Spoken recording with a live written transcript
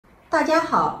大家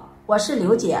好，我是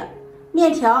刘姐。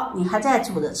面条你还在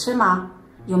煮着吃吗？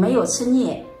有没有吃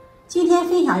腻？今天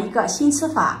分享一个新吃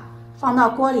法，放到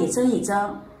锅里蒸一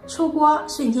蒸，出锅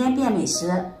瞬间变美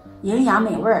食，营养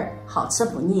美味，好吃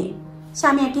不腻。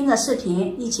下面跟着视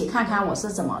频一起看看我是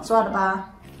怎么做的吧。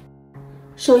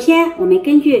首先，我们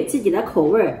根据自己的口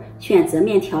味选择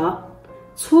面条，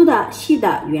粗的、细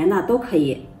的、圆的都可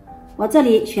以。我这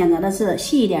里选择的是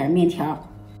细一点的面条。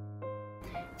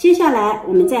接下来，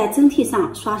我们在蒸屉上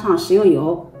刷上食用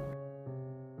油，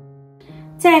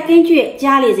再根据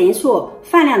家里人数、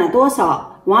饭量的多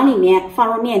少，往里面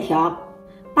放入面条，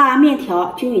把面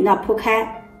条均匀的铺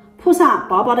开，铺上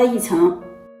薄薄的一层，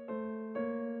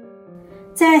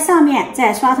在上面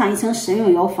再刷上一层食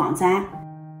用油防粘。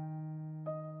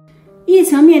一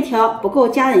层面条不够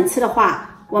家人吃的话，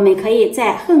我们可以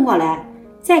再横过来，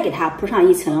再给它铺上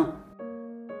一层，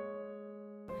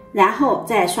然后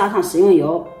再刷上食用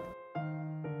油。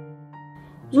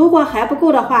如果还不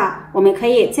够的话，我们可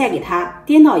以再给它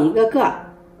颠倒一个个，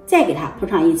再给它铺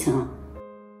上一层，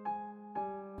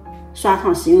刷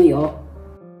上食用油，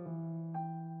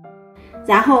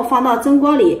然后放到蒸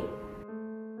锅里，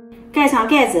盖上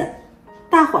盖子，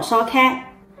大火烧开，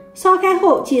烧开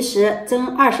后计时蒸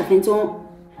20分钟。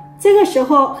这个时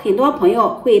候很多朋友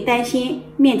会担心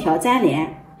面条粘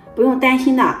连，不用担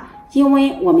心的，因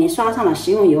为我们刷上了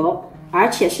食用油，而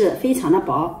且是非常的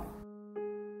薄。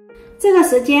这个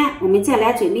时间我们再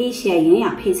来准备一些营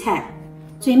养配菜，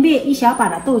准备1小把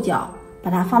的豆角，把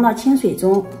它放到清水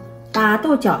中，把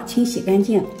豆角清洗干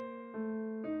净。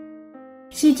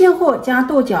洗净后将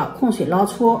豆角控水捞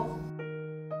出，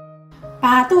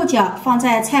把豆角放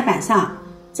在菜板上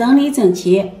整理整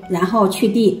齐，然后去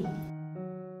蒂，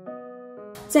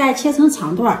再切成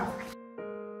长段，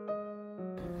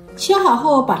切好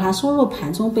后把它收入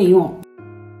盘中备用。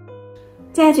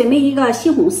再准备一个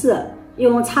西红柿，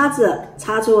用叉子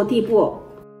插住蒂部，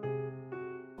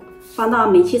放到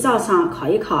煤气灶上烤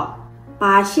一烤，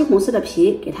把西红柿的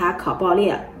皮给它烤爆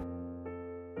裂，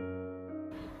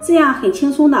这样很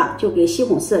轻松的就给西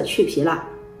红柿去皮了，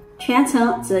全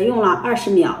程只用了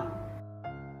20秒。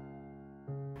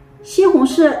西红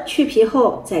柿去皮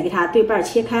后，再给它对半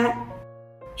切开，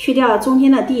去掉中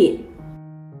间的蒂，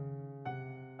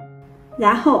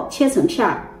然后切成片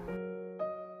儿，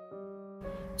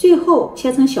最后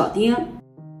切成小丁。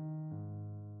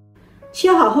切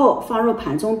好后放入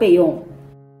盘中备用。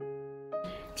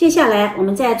接下来我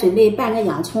们再准备半个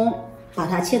洋葱，把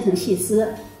它切成细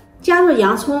丝，加入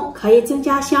洋葱可以增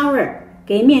加香味，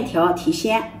给面条提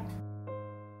鲜。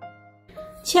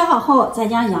切好后再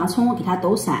将洋葱给它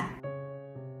抖散，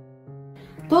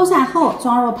抖散后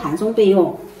装入盘中备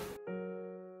用。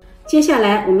接下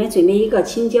来我们准备一个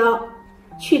青椒，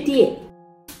去蒂，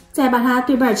再把它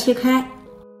对半切开，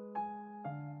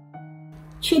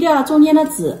去掉中间的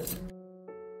籽，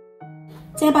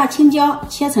再把青椒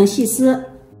切成细丝，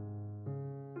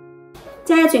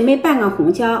再准备半个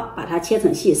红椒，把它切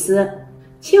成细丝。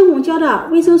青红椒的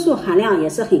维生素含量也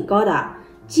是很高的，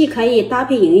既可以搭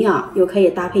配营养，又可以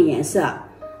搭配颜色，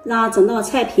让整道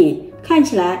菜品看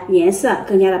起来颜色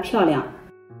更加的漂亮。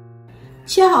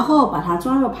切好后把它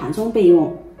装入盘中备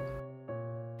用。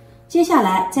接下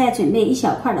来再准备1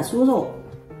小块的猪肉，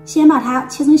先把它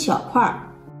切成小块，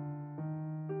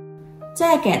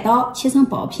再改刀切成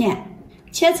薄片，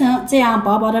切成这样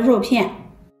薄薄的肉片。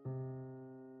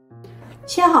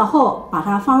切好后把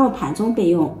它放入盘中备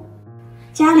用。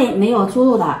家里没有猪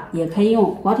肉的，也可以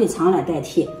用火腿肠来代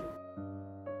替。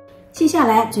接下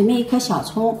来准备1颗小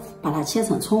葱，把它切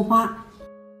成葱花，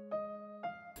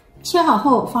切好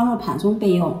后放入盘中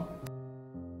备用。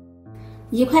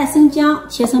1块生姜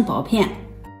切成薄片，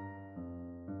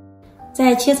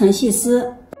再切成细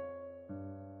丝，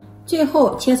最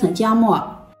后切成姜末。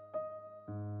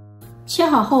切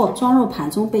好后装入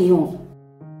盘中备用。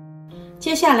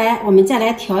接下来我们再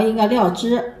来调一个料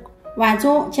汁，碗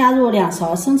中加入2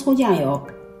勺生抽酱油，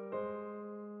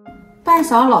半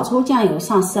勺老抽酱油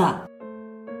上色，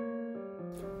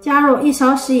加入1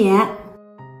勺食盐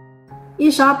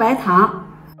，1勺白糖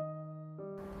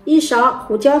，1勺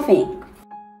胡椒粉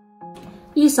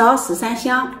，1勺十三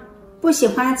香，不喜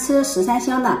欢吃十三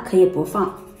香的可以不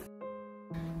放。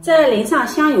再淋上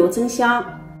香油蒸香，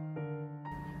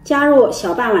加入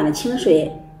小半碗的清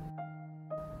水，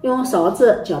用勺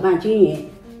子搅拌均匀。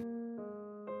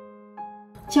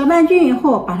搅拌均匀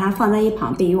后把它放在一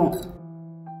旁备用。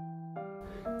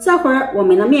这会儿我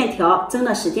们的面条蒸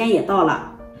的时间也到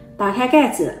了，打开盖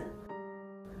子，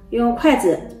用筷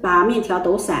子把面条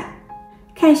抖散，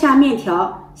看一下面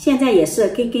条现在也是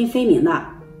根根分明的，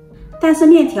但是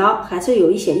面条还是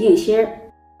有一些硬芯儿。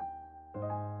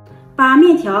把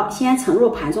面条先盛入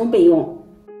盘中备用。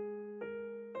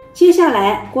接下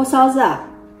来锅烧热，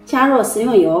加入食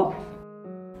用油，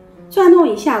转动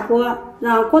一下锅，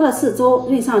让锅的四周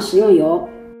润上食用油。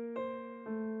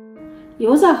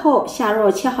油热后下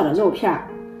入切好的肉片，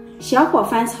小火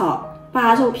翻炒，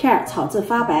把肉片炒至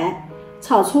发白，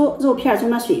炒出肉片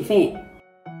中的水分，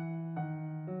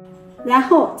然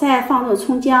后再放入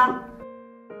葱姜，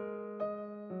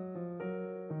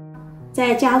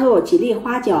再加入几粒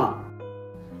花椒，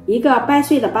一个掰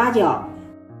碎的八角，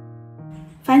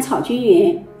翻炒均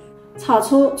匀，炒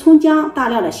出葱姜大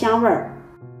料的香味儿。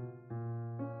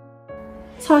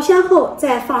炒香后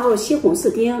再放入西红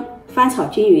柿丁，翻炒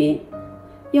均匀，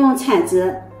用铲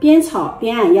子边炒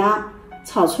边按压，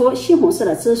炒出西红柿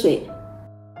的汁水。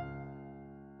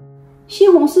西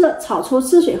红柿炒出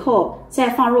汁水后，再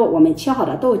放入我们切好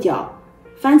的豆角，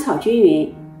翻炒均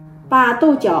匀，把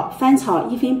豆角翻炒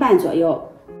1分半左右，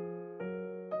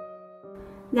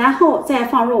然后再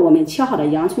放入我们切好的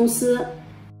洋葱丝、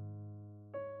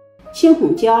青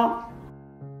红椒，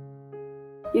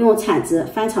用铲子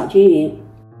翻炒均匀。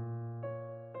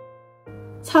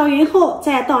炒匀后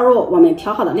再倒入我们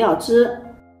调好的料汁，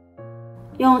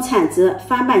用铲子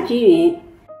翻拌均匀。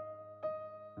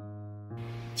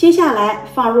接下来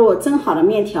放入蒸好的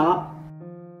面条，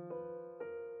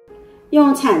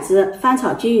用铲子翻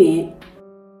炒均匀。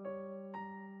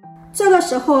这个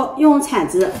时候用铲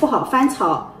子不好翻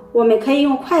炒，我们可以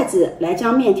用筷子来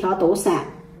将面条抖散，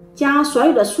将所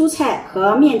有的蔬菜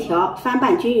和面条翻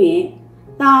拌均匀，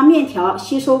让面条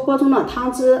吸收锅中的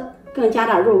汤汁，更加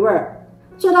的入味儿。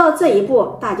做到这一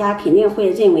步，大家肯定会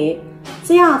认为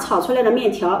这样炒出来的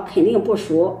面条肯定不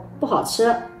熟，不好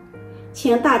吃。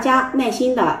请大家耐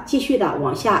心的继续的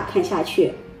往下看下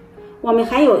去，我们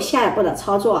还有下一步的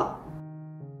操作。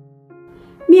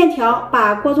面条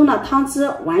把锅中的汤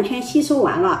汁完全吸收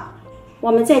完了，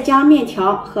我们再将面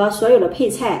条和所有的配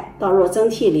菜倒入蒸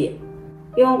屉里，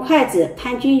用筷子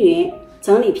摊均匀，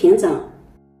整理平整。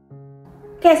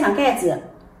盖上盖子，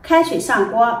开水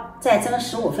上锅，再蒸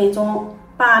15分钟，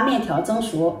把面条蒸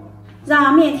熟，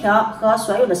让面条和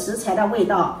所有的食材的味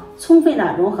道充分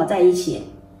的融合在一起。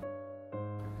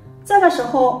这个时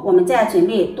候我们再准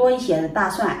备多一些的大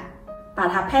蒜，把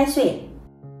它拍碎，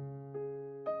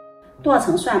剁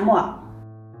成蒜末，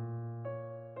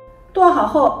剁好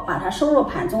后把它收入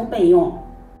盘中备用。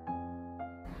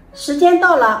时间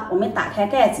到了，我们打开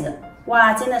盖子，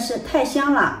哇，真的是太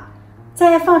香了！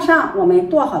再放上我们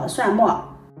剁好的蒜末，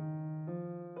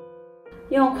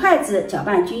用筷子搅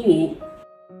拌均匀，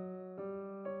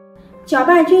搅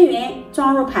拌均匀，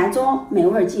装入盘中，美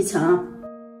味继承。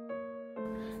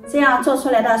这样做出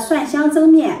来的蒜香蒸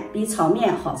面比炒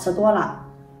面好吃多了，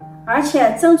而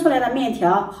且蒸出来的面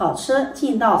条好吃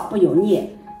劲道不油腻，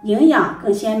营养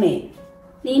更鲜美。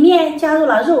里面加入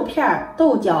了肉片、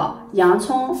豆角、洋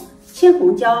葱、青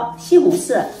红椒、西红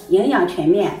柿，营养全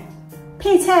面。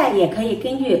配菜也可以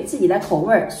根据自己的口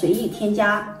味随意添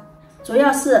加，主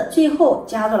要是最后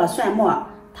加入了蒜末，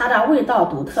它的味道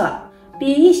独特，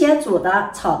比一些煮的、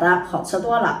炒的好吃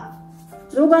多了。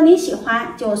如果你喜欢，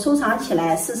就收藏起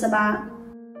来试试吧。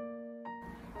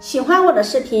喜欢我的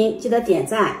视频，记得点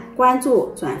赞、关注、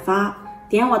转发，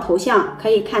点我头像可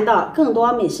以看到更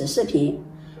多美食视频。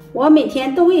我每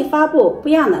天都会发布不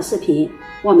一样的视频，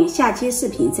我们下期视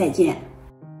频再见。